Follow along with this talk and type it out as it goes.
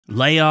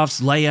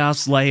Layoffs,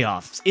 layoffs,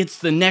 layoffs. It's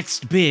the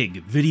next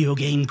big video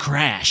game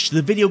crash.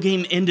 The video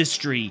game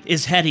industry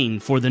is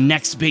heading for the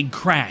next big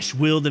crash.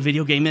 Will the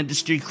video game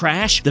industry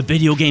crash? The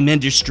video game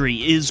industry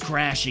is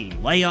crashing.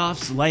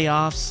 Layoffs,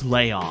 layoffs,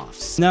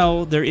 layoffs.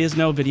 No, there is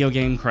no video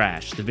game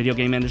crash. The video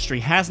game industry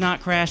has not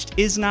crashed,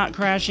 is not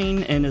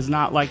crashing, and is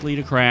not likely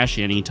to crash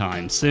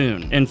anytime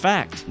soon. In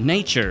fact,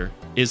 nature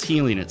is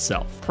healing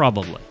itself,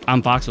 probably.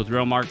 I'm Fox with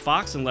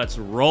RealMarcFoxx, and let's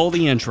roll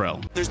the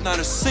intro. There's not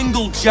a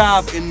single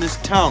job in this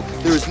town.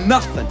 There is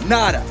nothing,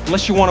 nada,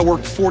 unless you want to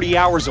work 40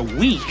 hours a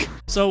week.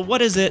 So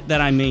what is it that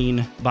I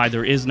mean by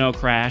there is no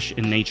crash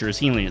and nature is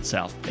healing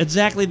itself?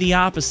 Exactly the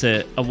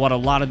opposite of what a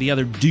lot of the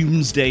other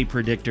doomsday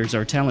predictors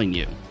are telling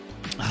you.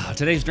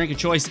 Today's drink of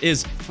choice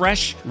is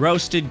fresh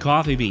roasted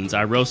coffee beans.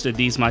 I roasted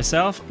these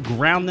myself,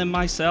 ground them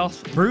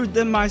myself, brewed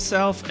them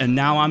myself, and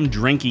now I'm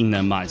drinking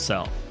them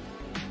myself.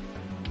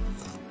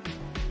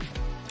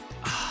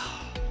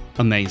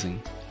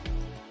 Amazing.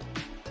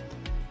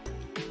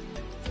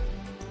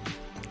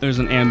 There's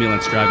an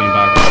ambulance driving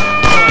by right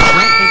now.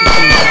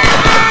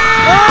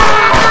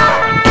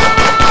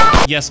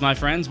 Yes, my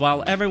friends,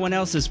 while everyone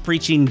else is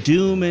preaching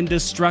doom and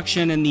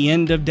destruction and the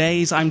end of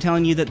days, I'm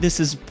telling you that this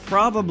is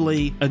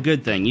probably a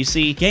good thing. You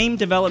see, game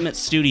development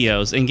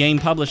studios and game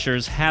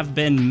publishers have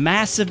been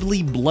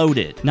massively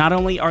bloated. Not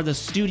only are the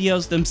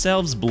studios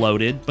themselves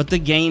bloated, but the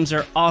games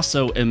are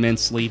also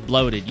immensely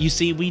bloated. You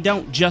see, we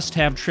don't just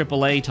have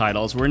AAA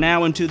titles, we're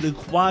now into the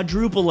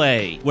quadruple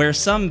A, where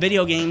some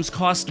video games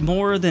cost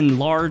more than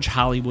large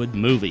Hollywood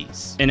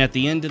movies. And at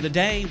the end of the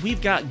day,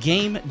 we've got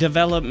game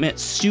development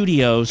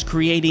studios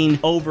creating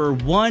over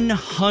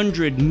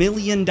 $100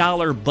 million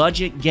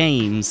budget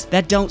games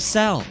that don't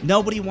sell.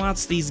 Nobody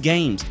wants these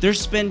games. They're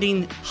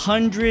spending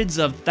hundreds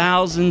of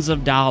thousands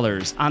of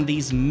dollars on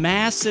these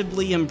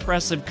massively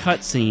impressive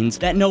cutscenes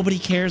that nobody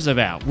cares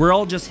about. We're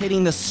all just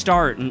hitting the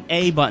start and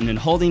A button and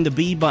holding the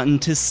B button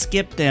to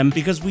skip them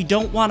because we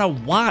don't want to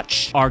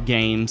watch our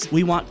games.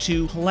 We want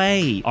to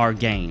play our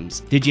games.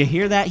 Did you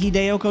hear that,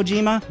 Hideo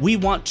Kojima? We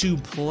want to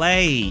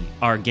play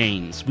our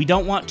games. We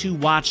don't want to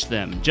watch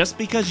them. Just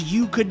because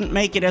you couldn't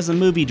make it as a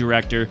movie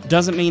director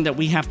doesn't mean that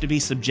we have to be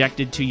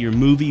subjected to your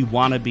movie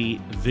wannabe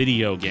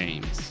video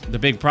games. The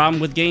big problem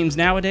with games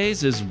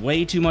nowadays is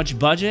way too much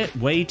budget,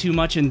 way too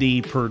much in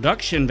the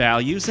production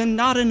values, and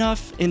not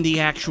enough in the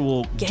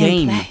actual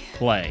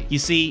gameplay. You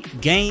see,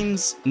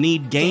 games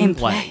need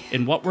gameplay,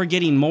 and what we're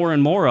getting more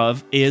and more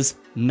of is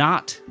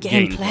not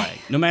gameplay.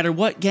 No matter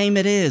what game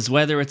it is,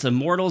 whether it's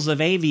Immortals of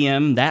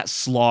Avium, that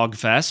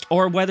slogfest,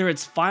 or whether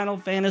it's Final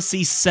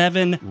Fantasy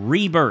VII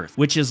Rebirth,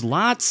 which is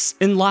lots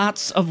and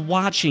lots of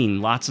watching,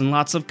 lots and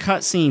lots of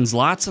cutscenes,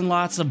 lots and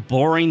lots of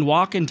boring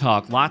walk and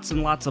talk, lots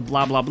and lots of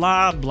blah blah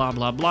blah, blah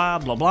blah blah,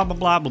 blah blah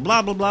blah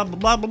blah blah blah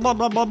blah blah blah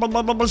blah blah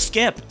blah blah blah.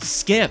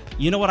 Skip.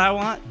 You know what I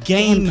want?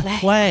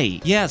 Gameplay.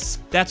 Yes,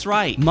 that's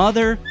right.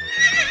 Mother.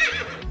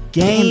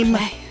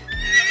 Gameplay.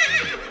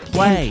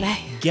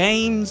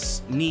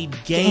 Games need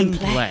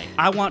gameplay.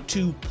 I want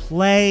to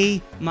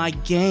play my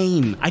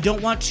game. I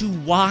don't want to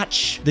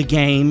watch the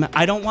game.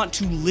 I don't want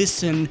to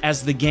listen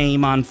as the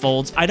game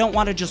unfolds. I don't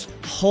want to just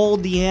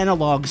hold the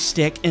analog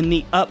stick in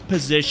the up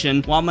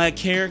position while my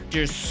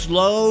character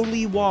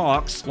slowly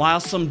walks while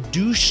some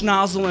douche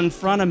nozzle in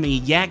front of me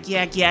yak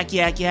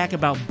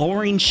about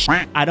boring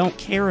shit I don't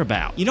care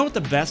about. You know what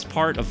the best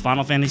part of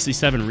Final Fantasy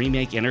VII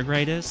Remake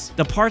Integrate is?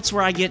 The parts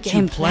where I get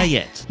to play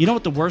it. You know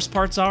what the worst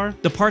parts are?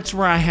 The parts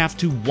where I have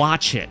to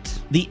watch it.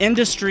 The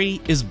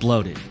industry is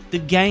bloated. The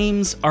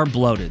games are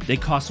bloated. They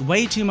cost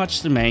way too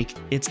much to make.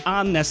 It's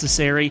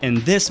unnecessary. And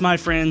this, my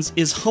friends,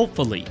 is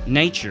hopefully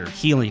nature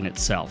healing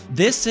itself.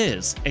 This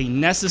is a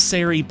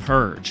necessary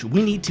purge.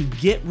 We need to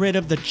get rid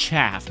of the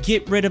chaff,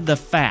 get rid of the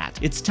fat.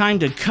 It's time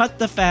to cut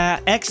the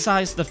fat,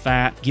 excise the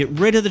fat, get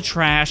rid of the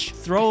trash,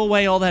 throw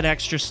away all that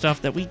extra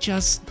stuff that we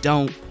just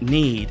don't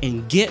need,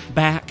 and get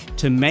back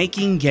to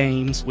making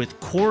games with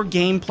core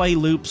gameplay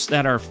loops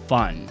that are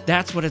fun.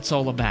 That's what it's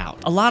all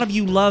about. A lot of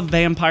you love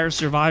Vampire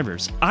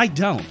Survivors. I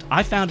don't.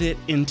 I found it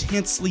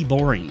intensely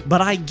boring,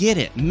 but I get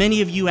it.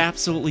 Many of you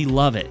absolutely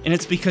love it, and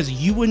it's because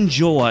you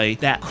enjoy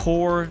that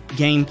core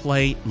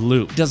gameplay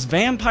loop. Does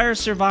Vampire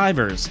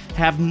Survivors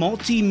have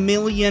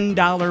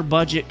multi-million-dollar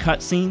budget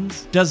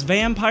cutscenes? Does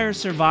Vampire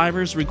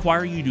Survivors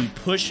require you to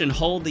push and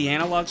hold the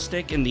analog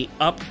stick in the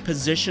up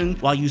position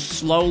while you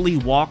slowly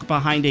walk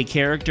behind a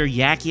character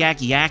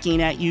yakking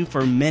at you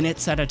for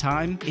minutes at a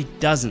time? It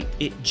doesn't.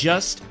 It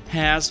just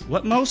has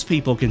what most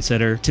people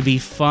consider to be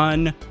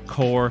fun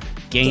core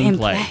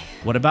gameplay.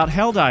 What about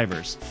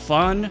Helldivers?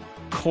 Fun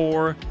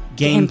core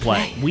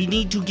gameplay. We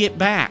need to get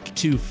back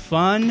to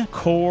fun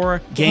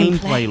core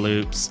gameplay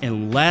loops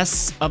and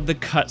less of the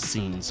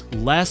cutscenes,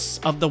 less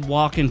of the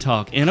walk and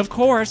talk, and of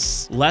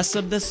course, less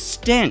of the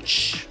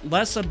stench,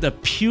 less of the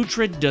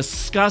putrid,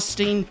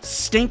 disgusting,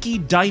 stinky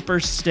diaper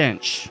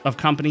stench of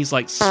companies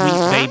like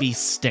Sweet Baby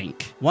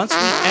Stink. Once we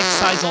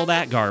excise all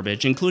that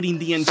garbage, including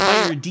the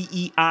entire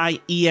DEI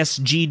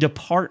ESG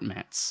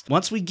departments,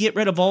 once we get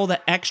rid of all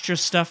the extra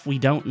stuff we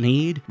don't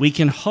need, we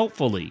can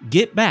hopefully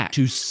get back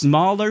to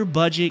smaller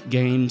budget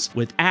games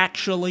with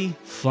actually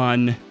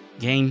fun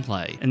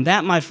gameplay. And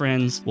that, my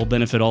friends, will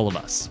benefit all of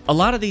us. A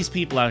lot of these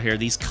people out here,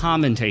 these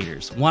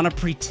commentators, want to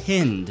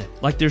pretend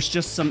like there's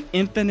just some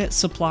infinite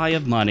supply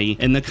of money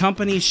and the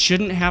companies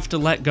shouldn't have to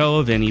let go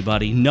of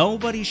anybody.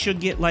 Nobody should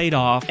get laid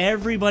off.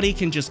 Everybody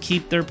can just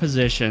keep their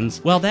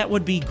positions. Well, that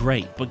would be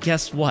great, but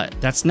guess what?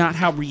 That's not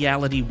how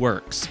reality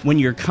works. When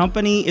your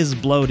company is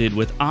bloated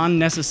with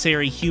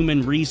unnecessary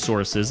human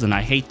resources, and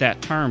I hate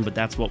that term, but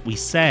that's what we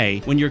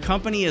say, when your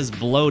company is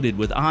bloated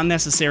with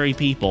unnecessary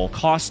people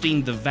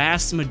costing the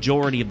vast majority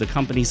of the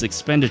company's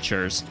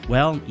expenditures,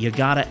 well, you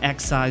gotta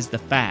excise the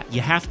fat. You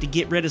have to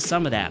get rid of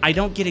some of that. I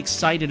don't get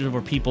excited over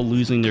people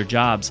losing their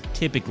jobs,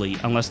 typically,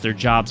 unless their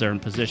jobs are in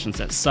positions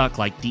that suck,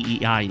 like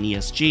DEI and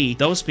ESG.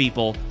 Those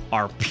people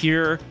are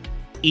pure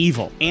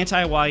evil.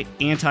 Anti-white,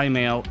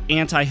 anti-male,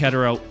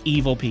 anti-hetero,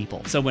 evil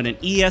people. So when an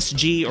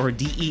ESG or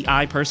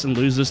DEI person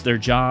loses their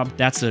job,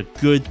 that's a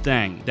good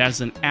thing. That's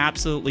an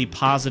absolutely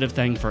positive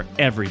thing for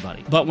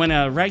everybody. But when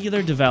a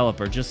regular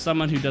developer, just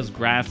someone who does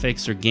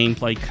graphics or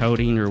gameplay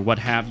coding or what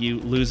have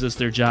you, loses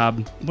their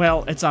job,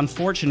 well, it's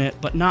unfortunate,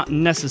 but not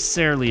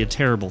necessarily a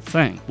terrible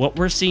thing. What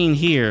we're seeing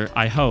here,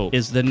 I hope,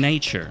 is the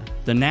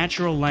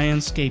natural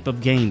landscape of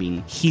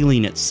gaming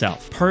healing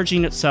itself,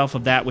 purging itself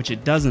of that which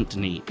it doesn't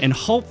need, and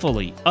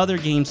hopefully other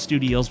game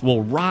studios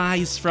will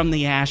rise from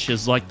the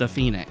ashes like the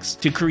phoenix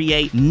to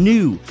create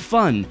new,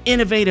 fun,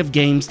 innovative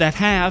games that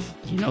have,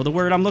 you know the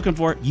word I'm looking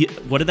for,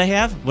 what do they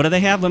have? What do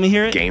they have? Let me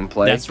hear it.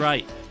 Gameplay. That's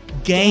right.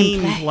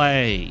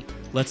 Gameplay.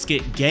 Let's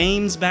get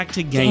games back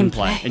to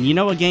gameplay. And you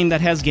know a game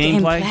that has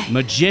gameplay?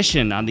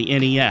 Magician on the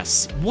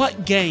NES.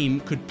 What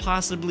game could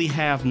possibly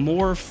have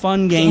more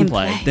fun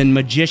gameplay than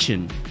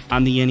Magician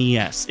on the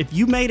NES? If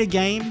you made a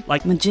game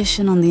like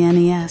Magician on the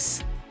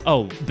NES.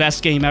 Oh,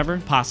 best game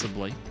ever?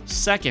 Possibly.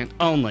 Second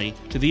only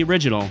to the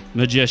original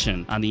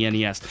Magician on the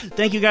NES.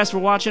 Thank you guys for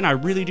watching. I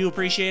really do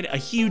appreciate it. A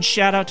huge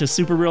shout out to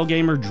Super Real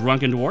Gamer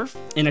Drunken Dwarf,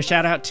 and a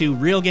shout out to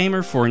Real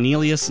Gamer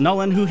Cornelius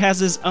Nolan, who has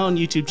his own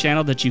YouTube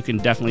channel that you can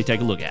definitely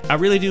take a look at. I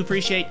really do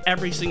appreciate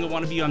every single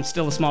one of you. I'm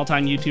still a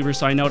small-time YouTuber,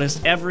 so I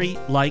notice every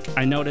like,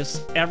 I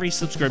notice every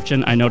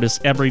subscription, I notice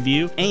every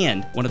view,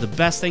 and one of the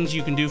best things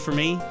you can do for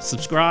me,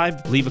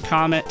 subscribe, leave a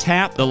comment,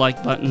 tap the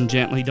like button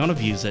gently, don't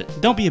abuse it.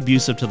 Don't be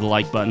abusive to the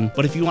like button,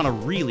 but if you want to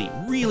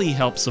really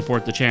help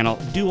support the channel,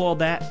 do all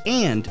that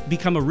and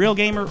become a real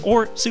gamer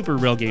or super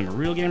real gamer.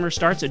 Real gamer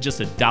starts at just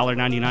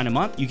 $1.99 a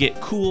month. You get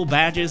cool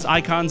badges,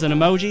 icons, and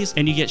emojis,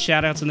 and you get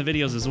shout outs in the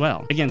videos as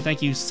well. Again,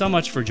 thank you so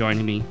much for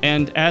joining me.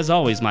 And as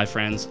always, my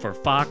friends, for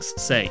Fox's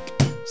sake,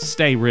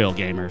 stay real,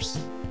 gamers.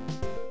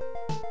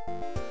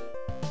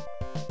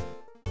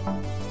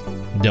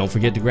 Don't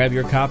forget to grab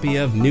your copy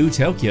of New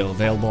Tokyo,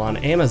 available on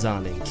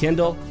Amazon in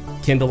Kindle,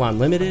 Kindle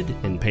Unlimited,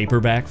 and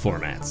paperback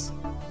formats.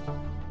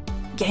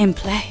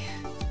 Gameplay.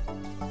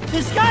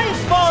 The sky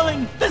is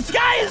falling! The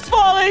sky is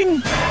falling!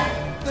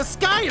 The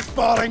sky is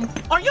falling!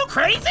 Are you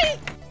crazy?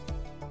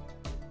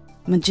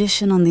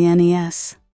 Magician on the NES.